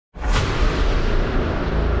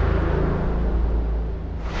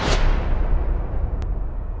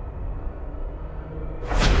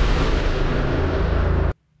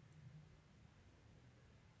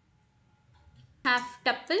have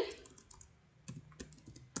tuple.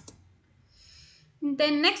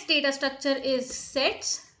 Then next data structure is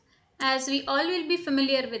sets, as we all will be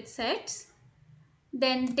familiar with sets.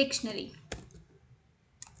 Then dictionary.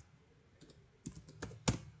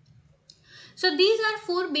 So these are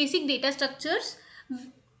 4 basic data structures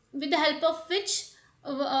with the help of which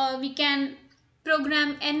we can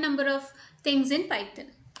program n number of things in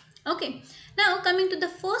Python. Okay, now coming to the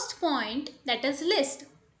first point, that is list.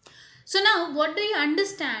 So now what do you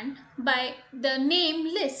understand by the name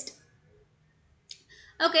list?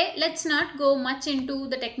 Okay, let's not go much into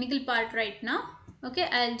the technical part right now. Okay,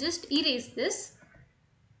 I'll just erase this.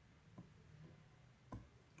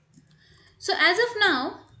 So as of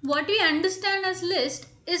now, what we understand as list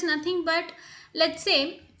is nothing but, let's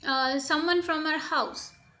say someone from our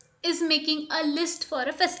house is making a list for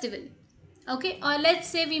a festival. Okay, or let's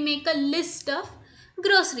say we make a list of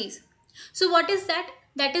groceries. So what is that?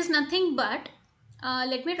 That is nothing but,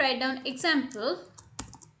 let me write down example.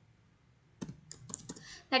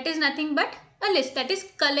 That is nothing but a list, that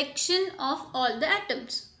is collection of all the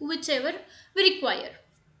items whichever we require.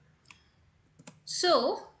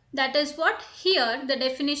 So that is what here the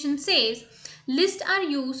definition says. Lists are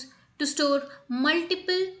used to store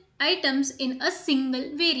multiple items in a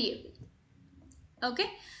single variable. Okay,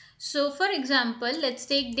 so for example, let's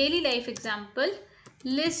take daily life example.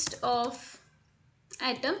 List of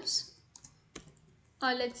items,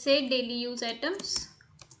 or let's say daily use items.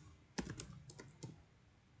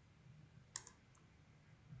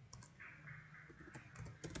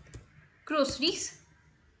 Groceries.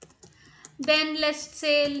 Then let's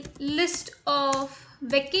say list of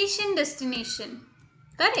vacation destination.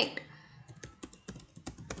 Correct.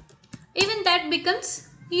 Even that becomes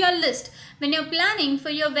your list. When you're planning for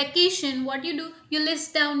your vacation, what you do, you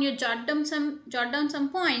list down, you jot down some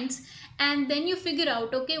points, and then you figure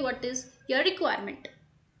out, okay, what is your requirement.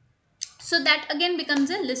 So that again becomes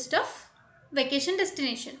a list of vacation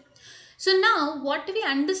destination. So now what we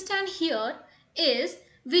understand here is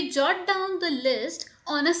we jot down the list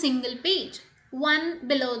on a single page, one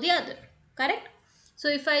below the other. Correct? So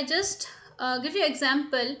if I just give you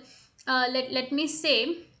example, let me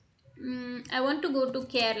say I want to go to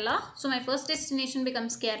Kerala. So my first destination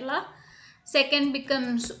becomes Kerala. Second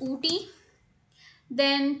becomes Ooty.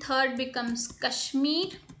 Then third becomes Kashmir.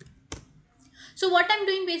 So what I'm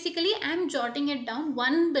doing basically, I'm jotting it down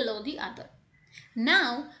one below the other.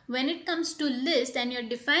 Now, when it comes to list and you're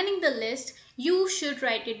defining the list, you should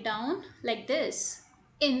write it down like this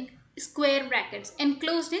in square brackets,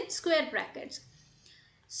 enclosed in square brackets.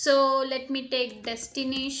 So let me take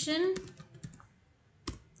destination,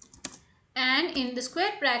 and in the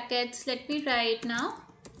square brackets, let me write now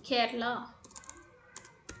Kerala.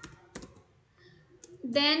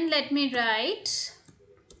 Then let me write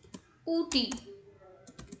Ooty.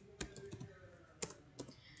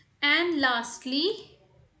 And lastly,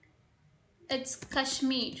 it's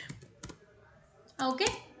Kashmir. Okay,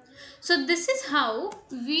 so this is how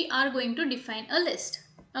we are going to define a list.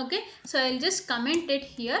 Okay, so I'll just comment it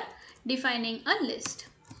here, defining a list.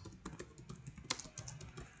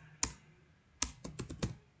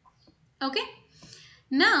 Okay,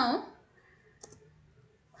 now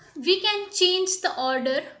we can change the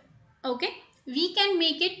order. Okay, we can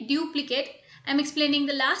make it duplicate. I'm explaining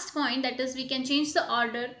the last point, that is we can change the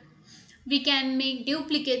order, we can make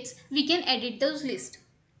duplicates, we can edit those lists.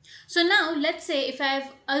 So now let's say if I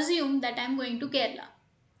have assumed that I'm going to Kerala.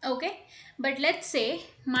 Okay, but let's say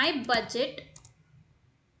my budget,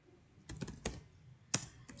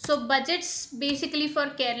 so budgets basically for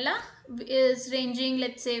Kerala is ranging,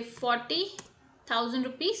 let's say 40,000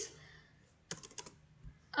 rupees.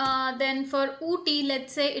 Then for Ooty,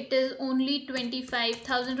 let's say it is only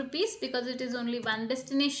 25,000 rupees because it is only one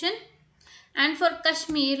destination. And for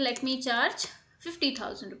Kashmir, let me charge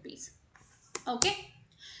 50,000 rupees. Okay,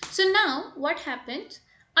 so now what happens,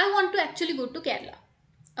 I want to actually go to Kerala.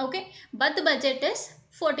 Okay, but the budget is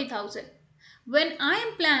 40,000. When I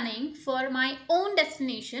am planning for my own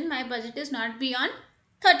destination, my budget is not beyond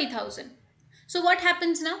 30,000. So what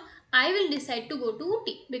happens now? I will decide to go to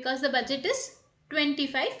Ooty because the budget is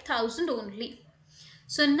 25,000 only.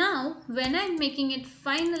 So now when I'm making it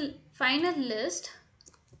final list,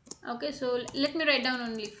 okay, so let me write down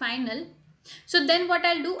only final. So then what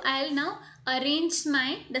I'll do, I'll now arrange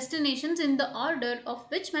my destinations in the order of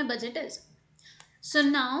which my budget is. So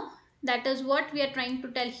now that is what we are trying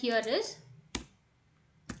to tell here is,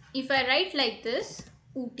 if I write like this,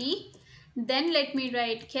 Ooty, then let me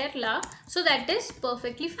write Kerala, so that is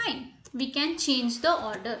perfectly fine. We can change the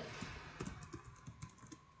order.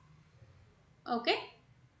 Okay.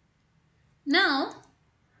 Now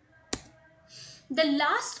the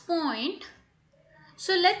last point,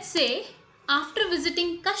 so let's say after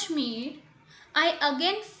visiting Kashmir, I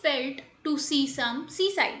again felt to see some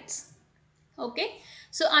seasides. Okay,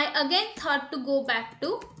 so I again thought to go back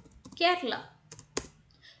to Kerala.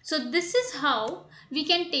 So this is how we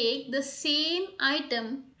can take the same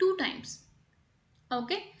item two times.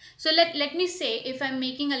 Okay, so let me say if I'm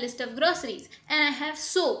making a list of groceries and I have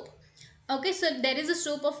soap. Okay, so there is a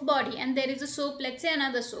soap of body and there is a soap, let's say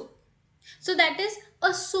another soap. So that is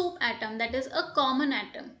a soap atom, that is a common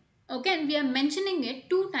atom. Okay, and we are mentioning it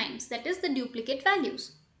two times, that is the duplicate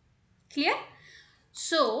values. Clear?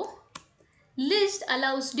 So list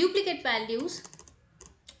allows duplicate values,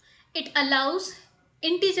 it allows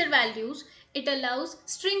integer values, it allows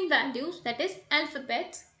string values, that is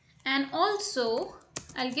alphabets, and also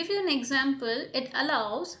I'll give you an example, it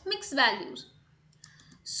allows mixed values.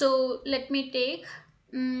 So let me take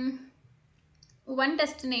one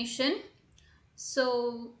destination.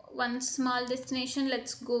 So one small destination,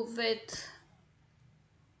 let's go with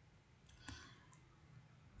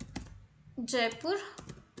Jaipur.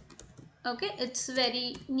 Okay, it's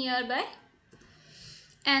very nearby.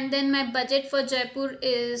 And then my budget for Jaipur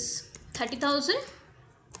is 30,000.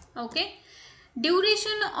 Okay,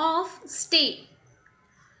 duration of stay.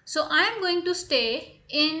 So I am going to stay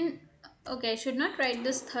in, okay, I should not write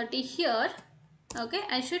this 30 here. Okay,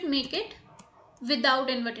 I should make it without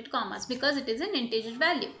inverted commas because it is an integer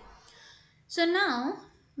value. So now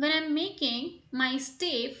when I'm making my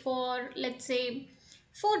stay for, let's say,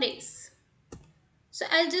 4 days, so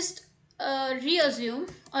I'll just reassume,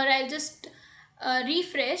 or I'll just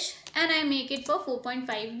refresh, and I make it for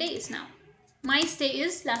 4.5 days now. My stay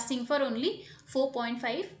is lasting for only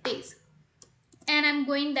 4.5 days. And I'm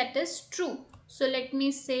going, that is true. So let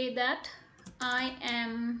me say that I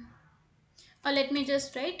am, or let me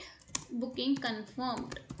just write booking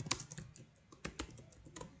confirmed.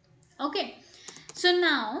 Okay. So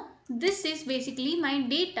now this is basically my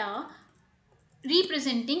data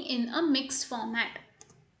representing in a mixed format.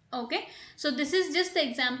 Okay, so this is just the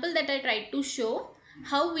example that I tried to show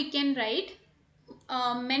how we can write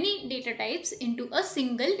many data types into a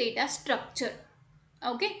single data structure.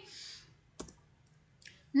 Okay,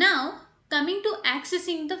 now coming to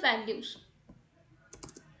accessing the values.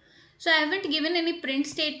 So I haven't given any print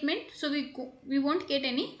statement, so we won't get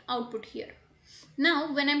any output here.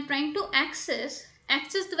 Now when I'm trying to access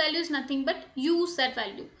the value is nothing but use that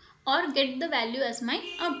value or get the value as my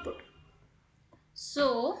output.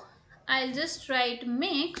 So I'll just write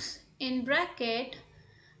mix in bracket.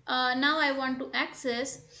 Now I want to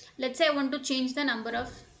access, let's say I want to change the number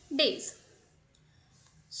of days.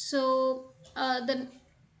 So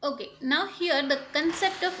okay, now here the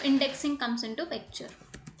concept of indexing comes into picture.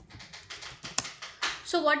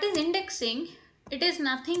 So what is indexing? It is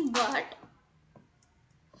nothing but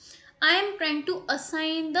I am trying to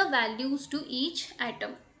assign the values to each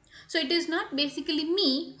item. So it is not basically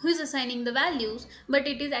me who is assigning the values, but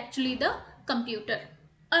it is actually the computer,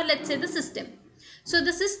 or let's say the system. So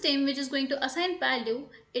the system which is going to assign value,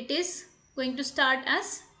 it is going to start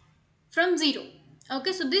as from 0.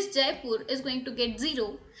 Okay, so this Jaipur is going to get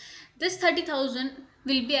 0. This 30,000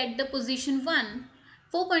 will be at the position 1.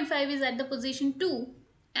 4.5 is at the position 2.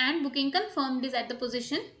 And booking confirmed is at the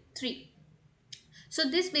position 3. So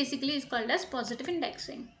this basically is called as positive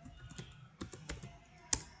indexing.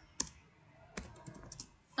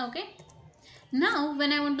 Okay. Now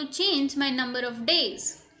when I want to change my number of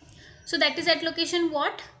days, so that is at location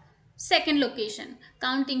what? Second location,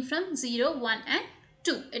 counting from 0, 1 and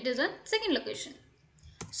 2. It is on second location.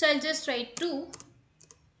 So I'll just write 2.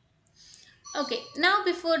 Okay, now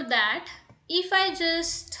before that, if I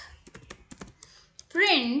just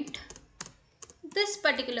print this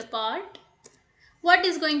particular part, what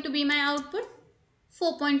is going to be my output?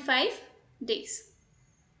 4.5 days.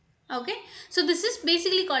 Okay, so this is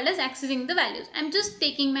basically called as accessing the values. I'm just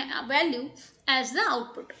taking my value as the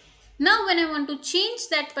output. Now when I want to change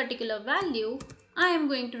that particular value, I am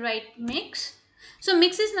going to write mix. So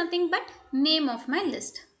mix is nothing but name of my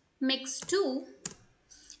list. Mix2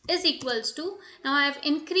 is equals to, now I have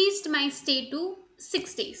increased my stay to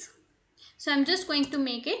 6 days. So I'm just going to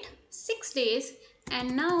make it 6 days,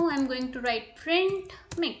 and now I'm going to write print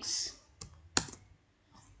mix.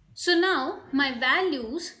 So now my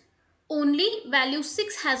values, only value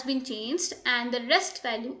 6 has been changed and the rest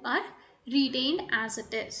value are retained as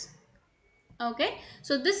it is. Okay,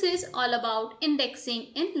 so this is all about indexing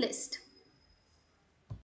in list.